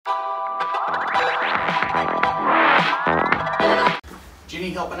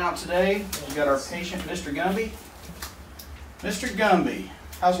Jenny helping out today. We got our patient, Mr. Gumby. Mr. Gumby,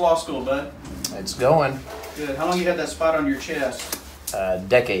 how's law school, bud? It's going. Good. How long you had that spot on your chest?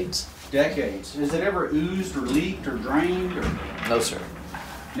 Decades. Decades. Has it ever oozed or leaked or drained? Or? No, sir.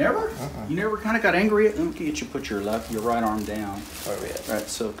 Never? You never kind of got angry? Let me get you put your right arm down. Where are we at? Right,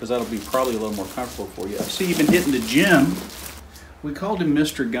 so because that'll be probably a little more comfortable for you. I see you've been hitting the gym. We called him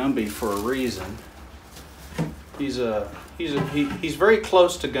Mr. Gumby for a reason. He's very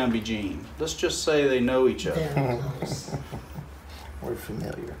close to Gumby Jean. Let's just say they know each other. Very close. We're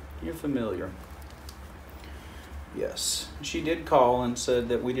familiar. You're familiar. Yes. She did call and said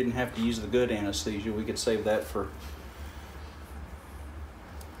that we didn't have to use the good anesthesia. We could save that for...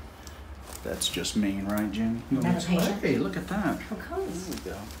 That's just mean, right, Jimmy? Hey, look at that. Of course. There we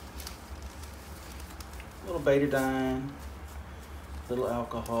go. A little betadine, a little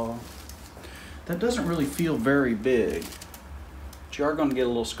alcohol. That doesn't really feel very big. But you are going to get a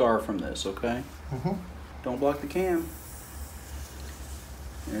little scar from this, okay? Don't block the cam.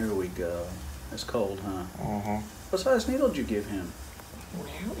 There we go. That's cold, huh? What size needle did you give him? Well,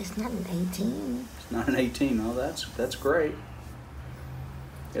 it's not an 18. It's not an 18. Oh, that's great.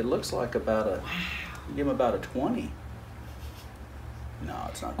 It looks like about a... You give him about a 20. No,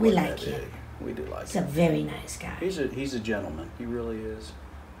 it's not quite We like that him. big. We do like He's him. a very nice guy. He's a gentleman. He really is.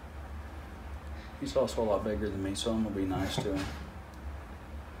 He's also a lot bigger than me, so I'm going to be nice to him.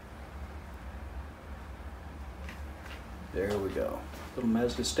 There we go. Little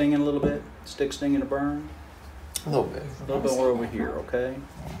medicine stinging a little bit. Stick stinging to burn. A little bit. A little bit more over here, okay?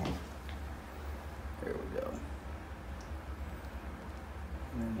 There we go.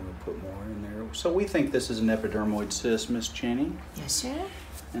 And then we'll put more in there. So we think this is an epidermoid cyst, Miss Jenny. Yes, sir.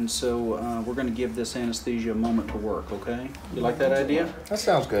 And so we're going to give this anesthesia a moment to work, okay? You like that idea? That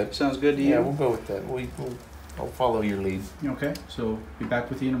sounds good. Sounds good to you? Yeah, we'll go with that. I'll follow your lead. Okay, so be back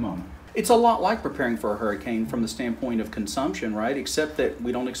with you in a moment. It's a lot like preparing for a hurricane from the standpoint of consumption, right? Except that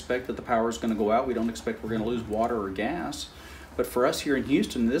we don't expect that the power is going to go out. We don't expect we're going to lose water or gas. But for us here in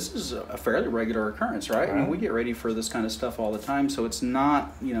Houston, this is a fairly regular occurrence, right? I mean, we get ready for this kind of stuff all the time. So it's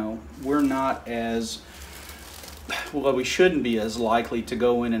not, we're not as, well, we shouldn't be as likely to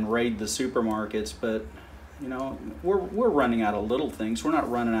go in and raid the supermarkets, but we're running out of little things. We're not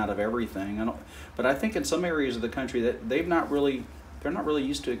running out of everything. But I think in some areas of the country that they're not really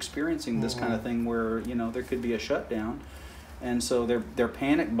used to experiencing this kind of thing where there could be a shutdown, and so they're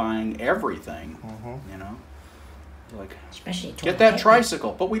panic buying everything. Like, Especially get that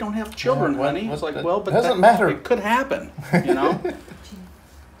tricycle, but we don't have children, honey. It's like, well, but doesn't matter. It could happen,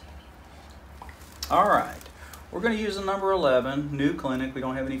 All right. We're going to use the number 11, new clinic. We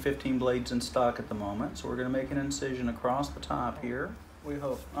don't have any 15 blades in stock at the moment, so we're going to make an incision across the top here. We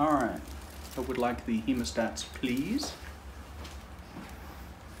hope. All right. I would like the hemostats, please.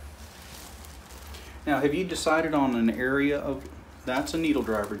 Now, have you decided on an area of... That's a needle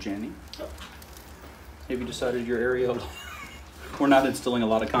driver, Jenny. Have you decided your area of... We're not instilling a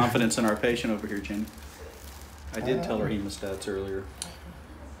lot of confidence in our patient over here, Jenny. I did tell her hemostats earlier.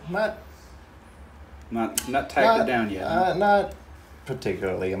 Not tacked it down yet. Not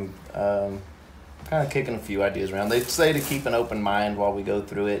particularly. I'm kind of kicking a few ideas around. They say to keep an open mind while we go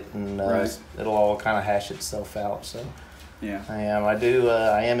through it, and it'll all kind of hash itself out. So yeah, I am. I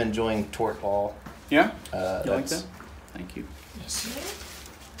am enjoying tort law. Yeah, you like that? Thank you. Yes, sir.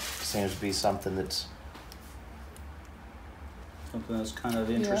 Seems to be something that's kind of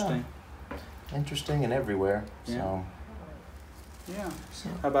interesting. Yeah. Interesting and everywhere. Yeah. So. Yeah.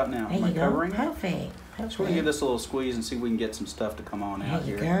 How about now? There Am I you go. covering it? Perfect. So we're going to give this a little squeeze and see if we can get some stuff to come on out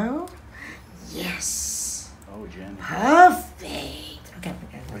here. There you go. Yes. Oh, Jenny. Perfect. Okay,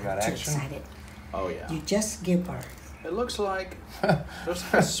 We got too action? excited. Oh, yeah. You just give birth. It looks like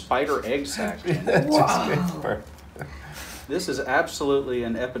a spider egg sac, Jenny. Wow. This is absolutely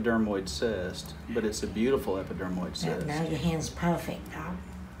an epidermoid cyst, but it's a beautiful epidermoid cyst. Now your hand's perfect, huh?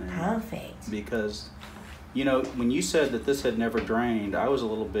 Yeah. Perfect. Because, when you said that this had never drained, I was a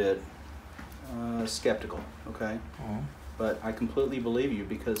little bit skeptical, okay? But I completely believe you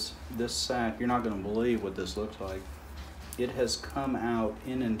because this sac, you're not going to believe what this looks like. It has come out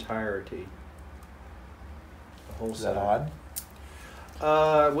in entirety. The whole Is that sac. odd?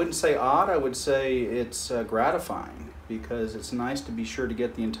 I wouldn't say odd. I would say it's gratifying because it's nice to be sure to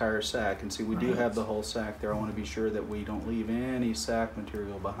get the entire sac. And see, we do have the whole sac there. I want to be sure that we don't leave any sac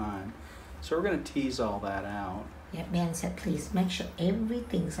material behind. So we're going to tease all that out. Yeah, Ben said, please make sure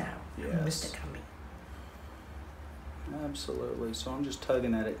everything's out. Yes. Mr. Gumby. Absolutely. So I'm just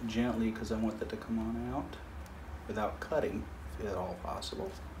tugging at it gently because I want that to come on out without cutting, if at all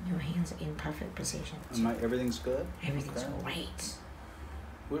possible. Your hands are in perfect position. Everything's good? Everything's Okay. great.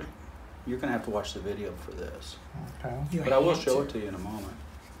 You're going to have to watch the video for this. Okay. But I will show it to you in a moment.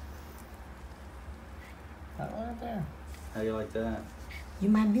 Right there. How do you like that? You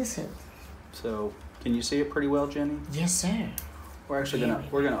might miss it. So, can you see it pretty well, Jenny? Yes, sir. We're actually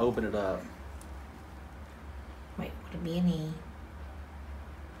gonna open it up. Wait, would it be any?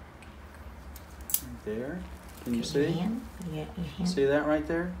 Right there. Can you Your see? hand? Your hand? See that right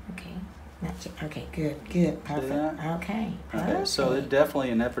there? Okay. Okay, good, perfect. that? Okay, perfect. Okay, so it's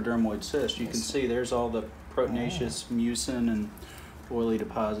definitely an epidermoid cyst. You can see there's all the proteinaceous mucin and oily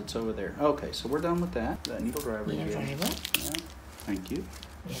deposits over there. Okay, so we're done with that. That needle driver Needle again. driver. Yeah, thank you.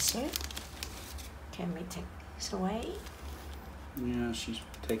 Yes, sir. Can we take this away? Yeah, she's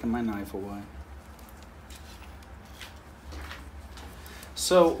taking my knife away.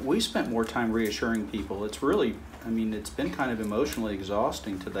 So we spent more time reassuring people. It's really, I mean, it's been kind of emotionally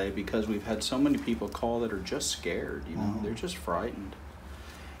exhausting today because we've had so many people call that are just scared, you know, they're just frightened.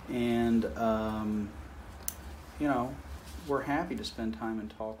 And, you know, we're happy to spend time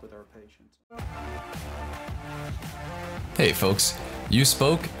and talk with our patients. Hey folks, you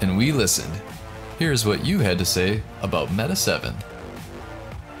spoke and we listened. Here's what you had to say about Meta 7.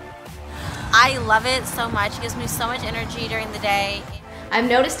 I love it so much. It gives me so much energy during the day. I've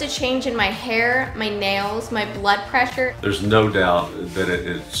noticed a change in my hair, my nails, my blood pressure. There's no doubt that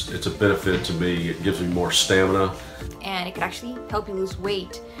it's a benefit to me. It gives me more stamina. And it could actually help you lose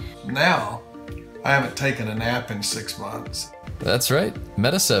weight. Now, I haven't taken a nap in 6 months. That's right,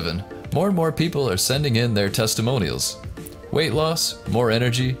 Meta 7. More and more people are sending in their testimonials. Weight loss, more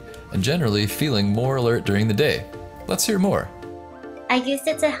energy, and generally feeling more alert during the day. Let's hear more. I used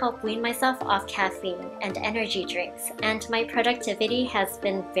it to help wean myself off caffeine and energy drinks, and my productivity has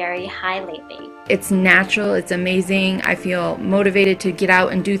been very high lately. It's natural, it's amazing. I feel motivated to get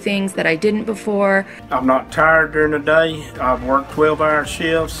out and do things that I didn't before. I'm not tired during the day. I've worked 12-hour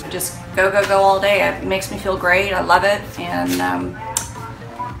shifts. Just go all day. It makes me feel great. I love it, and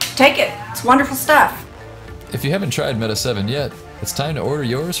take it. It's wonderful stuff. If you haven't tried Meta 7 yet, it's time to order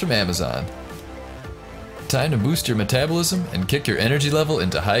yours from Amazon. Time to boost your metabolism and kick your energy level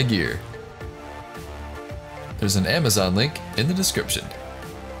into high gear. There's an Amazon link in the description.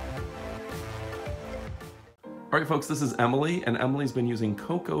 All right, folks, this is Emily, and Emily's been using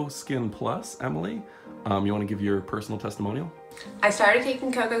Cocoa Skin Plus. Emily, you want to give your personal testimonial? I started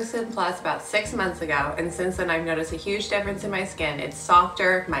taking Cocoa Skin Plus about 6 months ago, and since then I've noticed a huge difference in my skin. It's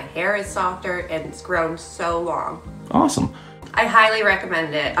softer, my hair is softer, and it's grown so long. Awesome. I highly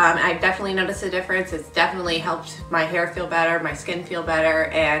recommend it. I've definitely noticed a difference. It's definitely helped my hair feel better, my skin feel better,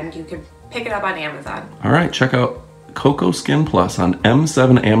 and you can pick it up on Amazon. All right, check out Cocoa Skin Plus on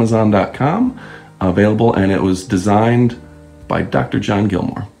m7amazon.com. Available, and it was designed by Dr. John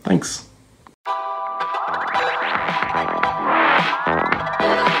Gilmore. Thanks.